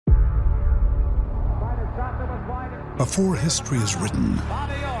Before history is written,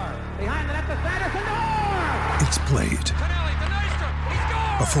 it's played.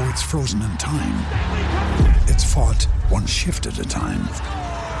 Before it's frozen in time, it's fought one shift at a time.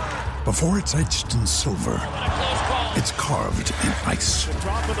 Before it's etched in silver, it's carved in ice.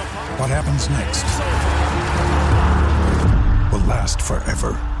 What happens next will last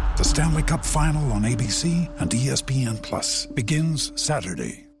forever. The Stanley Cup Final on ABC and ESPN Plus begins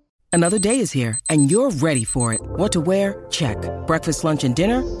Saturday. Another day is here, and you're ready for it. What to wear? Check. Breakfast, lunch, and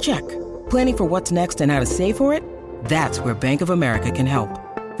dinner? Check. Planning for what's next and how to save for it? That's where Bank of America can help.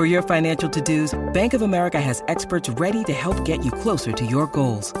 For your financial to-dos, Bank of America has experts ready to help get you closer to your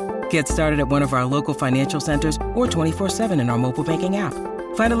goals. Get started at one of our local financial centers or 24/7 in our mobile banking app.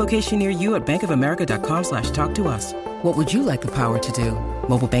 Find a location near you at bankofamerica.com/talktous. What would you like the power to do?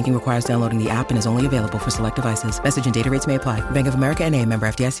 Mobile banking requires downloading the app and is only available for select devices. Message and data rates may apply. Bank of America NA, member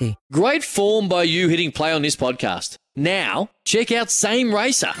FDIC. Great form by you hitting play on this podcast. Now, check out Same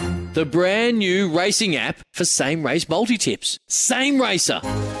Racer, the brand new racing app for same race multi-tips. Same Racer.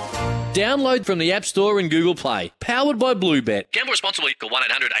 Download from the App Store and Google Play. Powered by Bluebet. Gamble responsibly. Call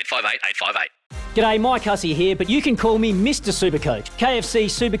 1-800-858-858. G'day, Mike Hussey here, but you can call me Mr. Supercoach. KFC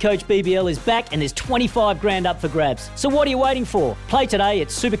Supercoach BBL is back and there's 25 grand up for grabs. So what are you waiting for? Play today at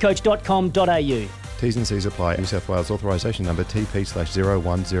supercoach.com.au. T's and C's apply. New South Wales authorisation number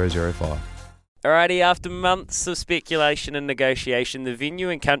TP/01005. Alrighty, after months of speculation and negotiation, the venue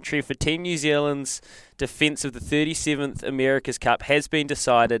and country for Team New Zealand's defence of the 37th America's Cup has been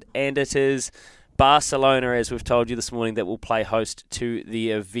decided, and it is Barcelona, as we've told you this morning, that will play host to the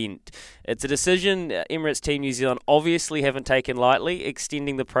event. It's a decision Emirates Team New Zealand obviously haven't taken lightly,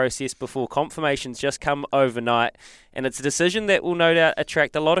 extending the process before confirmations just come overnight, and it's a decision that will no doubt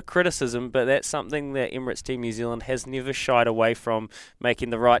attract a lot of criticism, but that's something that Emirates Team New Zealand has never shied away from,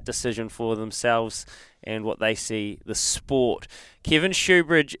 making the right decision for themselves and what they see the sport. Kevin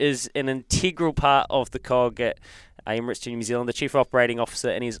Shoebridge is an integral part of the cog at Emirates Team New Zealand, the Chief Operating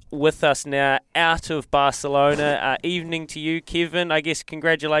Officer, and he's with us now out of Barcelona. Evening to you, Kevin. I guess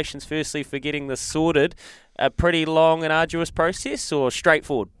congratulations firstly for getting this sorted. A pretty long and arduous process, or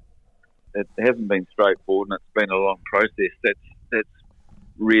straightforward? It hasn't been straightforward, and it's been a long process that's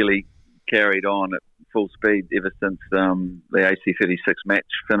really carried on at full speed ever since the AC36 match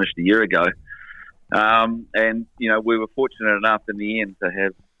finished a year ago. And, you know, we were fortunate enough in the end to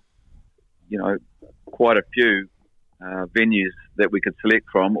have, you know, quite a few venues that we could select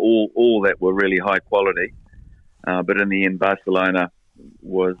from, all that were really high quality. But in the end, Barcelona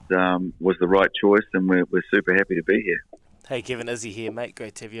was the right choice, and we're super happy to be here. Hey Kevin, Izzy here, mate.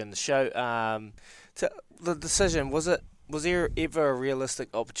 Great to have you on the show. So the decision, was there ever a realistic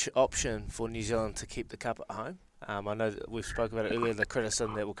option for New Zealand to keep the cup at home? I know that we've spoken about it earlier, the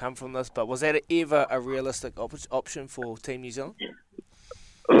criticism that will come from this, but was that ever a realistic option for Team New Zealand?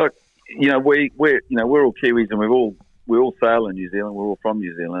 Look, you know, we're all Kiwis, and we all sail in New Zealand. We're all from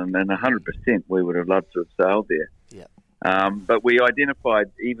New Zealand, and 100% we would have loved to have sailed there. Yeah. But we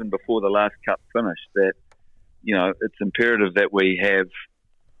identified even before the last cup finished that, you know, it's imperative that we have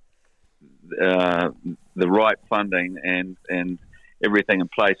the right funding and everything in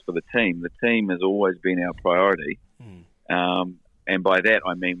place for the team. The team has always been our priority. And by that,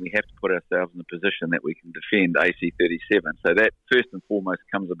 I mean we have to put ourselves in a position that we can defend AC37. So that, first and foremost,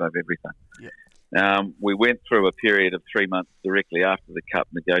 comes above everything. Yeah. We went through a period of 3 months directly after the Cup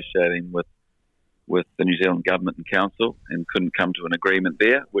negotiating with the New Zealand Government and Council, and couldn't come to an agreement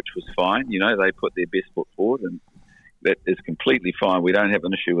there, which was fine. You know, they put their best foot forward, and that is completely fine. We don't have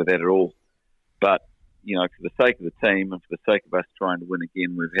an issue with that at all. But, you know, for the sake of the team and for the sake of us trying to win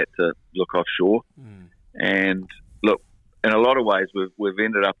again, we've had to look offshore. And look, in a lot of ways, we've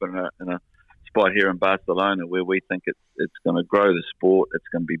ended up in a spot here in Barcelona where we think it's going to grow the sport, it's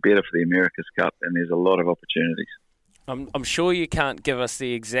going to be better for the America's Cup, and there's a lot of opportunities. I'm sure you can't give us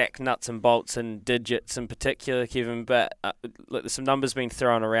the exact nuts and bolts and digits in particular, Kevin, but look, there's some numbers being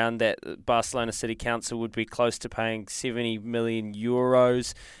thrown around that Barcelona City Council would be close to paying 70 million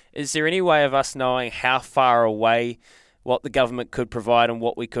euros. Is there any way of us knowing how far away what the government could provide and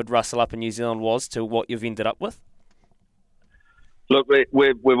what we could rustle up in New Zealand was to what you've ended up with? Look,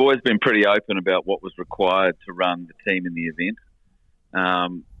 we've always been pretty open about what was required to run the team in the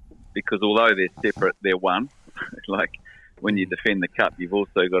event, because although they're separate, they're one. Like when you defend the cup, you've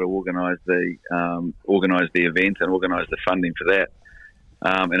also got to organise the event and organise the funding for that.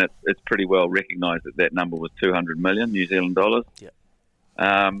 And it's pretty well recognised that number was 200 million New Zealand dollars.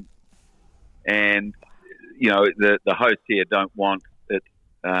 Yeah. And you know the hosts here don't want it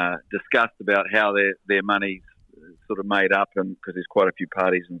discussed about how their money's sort of made up, and because there's quite a few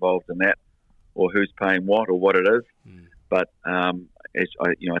parties involved in that. or who's paying what or what it is. But I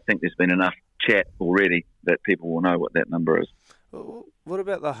think there's been enough chat already that people will know what that number is. What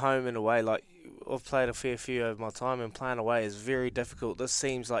about the home and away? Like, I've played a fair few over my time, and playing away is very difficult. This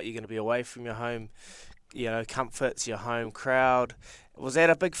seems like you're going to be away from your home, comforts, your home crowd. Was that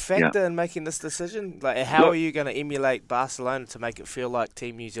a big factor in making this decision? Like, how are you going to emulate Barcelona to make it feel like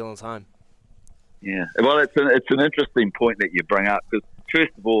Team New Zealand's home? Yeah, well, it's an interesting point that you bring up, because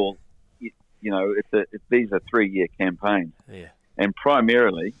first of all, these are 3-year campaigns, and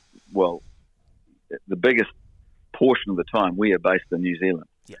primarily, well, the biggest portion of the time we are based in New Zealand.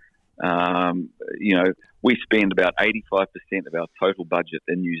 We spend about 85% of our total budget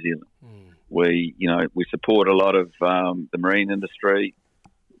in New Zealand. We support a lot of the marine industry.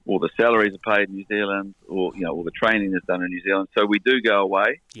 All the salaries are paid in New Zealand, or all the training is done in New Zealand. So we do go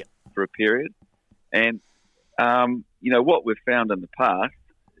away for a period. And what we've found in the past,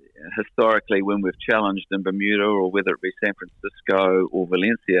 historically, when we've challenged in Bermuda, or whether it be San Francisco or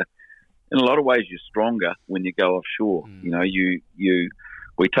Valencia, in a lot of ways you're stronger when you go offshore.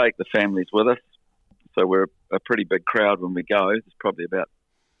 We take the families with us, so we're a pretty big crowd when we go. There's probably about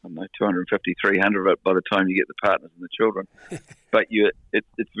 250, 300 by the time you get the partners and the children. But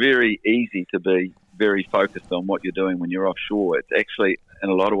it's very easy to be very focused on what you're doing when you're offshore. It's actually, in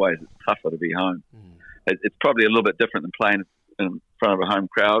a lot of ways, it's tougher to be home. It's probably a little bit different than playing in front of a home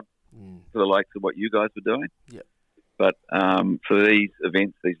crowd for the likes of what you guys were doing. But for these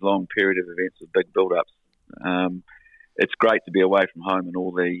events, these long period of events with big build-ups, it's great to be away from home and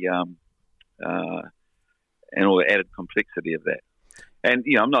all the added complexity of that. And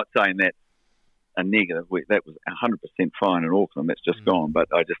I'm not saying that's a negative. That was 100% fine in Auckland. That's just gone. But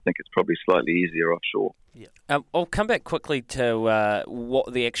I just think it's probably slightly easier offshore. I'll come back quickly to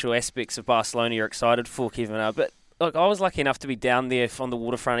what the actual aspects of Barcelona you're excited for, Kevin, are. But look, I was lucky enough to be down there on the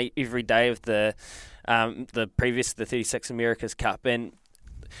waterfront every day of the 36 America's Cup. And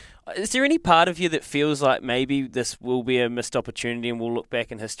is there any part of you that feels like maybe this will be a missed opportunity and we'll look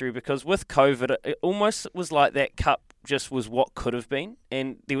back in history? Because with COVID, it almost was like that cup just was what could have been,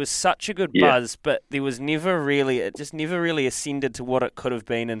 and there was such a good buzz, but it just never really ascended to what it could have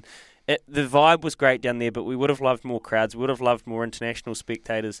been. And the vibe was great down there, but we would have loved more crowds, we would have loved more international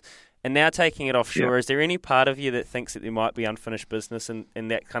spectators. And now taking it offshore, is there any part of you that thinks that there might be unfinished business, and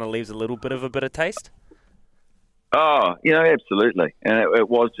that kind of leaves a little bit of a bitter taste? Oh, absolutely. And it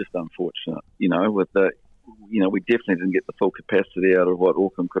was just unfortunate, with we definitely didn't get the full capacity out of what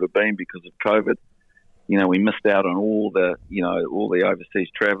Auckland could have been because of COVID. We missed out on all the overseas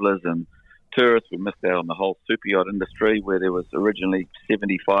travellers and tourists. We missed out on the whole super yacht industry, where there was originally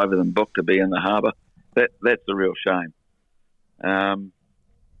 75 of them booked to be in the harbour. That's a real shame. I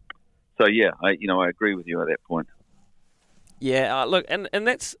agree with you at that point. Yeah, look, and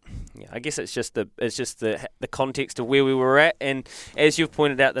that's, I guess it's just the context of where we were at, and as you've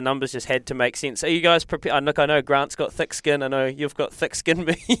pointed out, the numbers just had to make sense. Are you guys prepared? Look, I know Grant's got thick skin. I know you've got thick skin,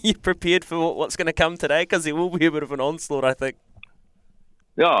 but are you prepared for what's going to come today? Because there will be a bit of an onslaught, I think.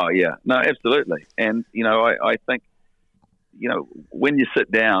 Oh yeah, no, absolutely. And I think when you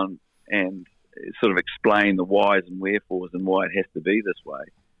sit down and sort of explain the whys and wherefores and why it has to be this way,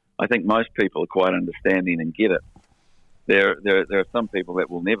 I think most people are quite understanding and get it. There are some people that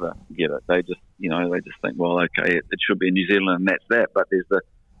will never get it. They just think, well, okay, it should be in New Zealand and that's that. But there's the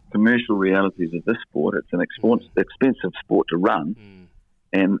commercial realities of this sport. It's an expensive sport to run,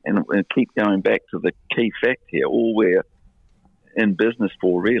 and keep going back to the key fact here. All we're in business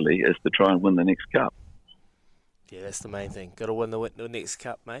for really is to try and win the next cup. Yeah, that's the main thing. Got to win the next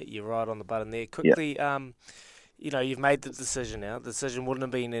cup, mate. You're right on the button there. Quickly, you've made the decision now. The decision wouldn't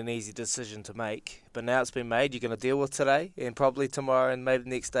have been an easy decision to make, but now it's been made. You're going to deal with today and probably tomorrow and maybe the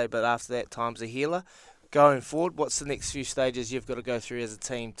next day, but after that, time's a healer. Going forward, what's the next few stages you've got to go through as a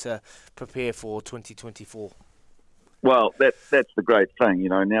team to prepare for 2024? Well, that's the great thing.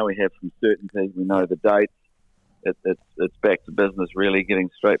 Now we have some certainty. We know the dates. It's back to business, really, getting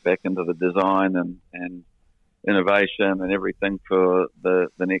straight back into the design and innovation and everything for the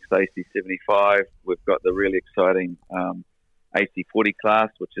next AC75. We've got the really exciting AC40 class,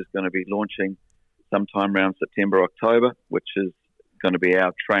 which is going to be launching sometime around September, October, which is going to be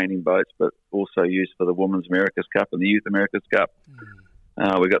our training boats, but also used for the Women's America's Cup and the Youth America's Cup.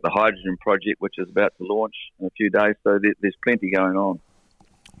 We've got the hydrogen project, which is about to launch in a few days, so there's plenty going on.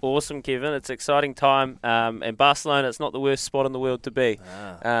 Awesome, Kevin. It's an exciting time. And Barcelona, it's not the worst spot in the world to be.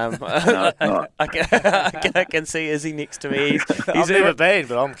 I can see Izzy next to me. I've never been,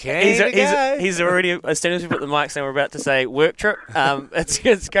 but I'm keen. He's already, as soon as we put the mics down, we're about to say work trip.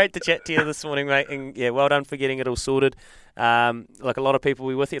 It's great to chat to you this morning, mate. And yeah, well done for getting it all sorted. Like a lot of people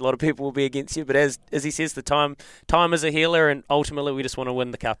will be with you, a lot of people will be against you. But as he says, the time is a healer, and ultimately we just want to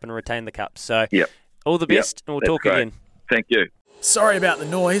win the cup and retain the cup. So all the best, and we'll talk again. Thank you. Sorry about the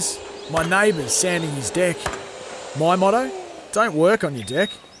noise. My neighbour's sanding his deck. My motto? Don't work on your deck.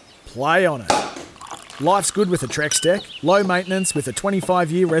 Play on it. Life's good with a Trex deck. Low maintenance with a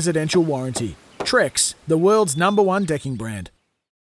 25-year residential warranty. Trex, the world's #1 decking brand.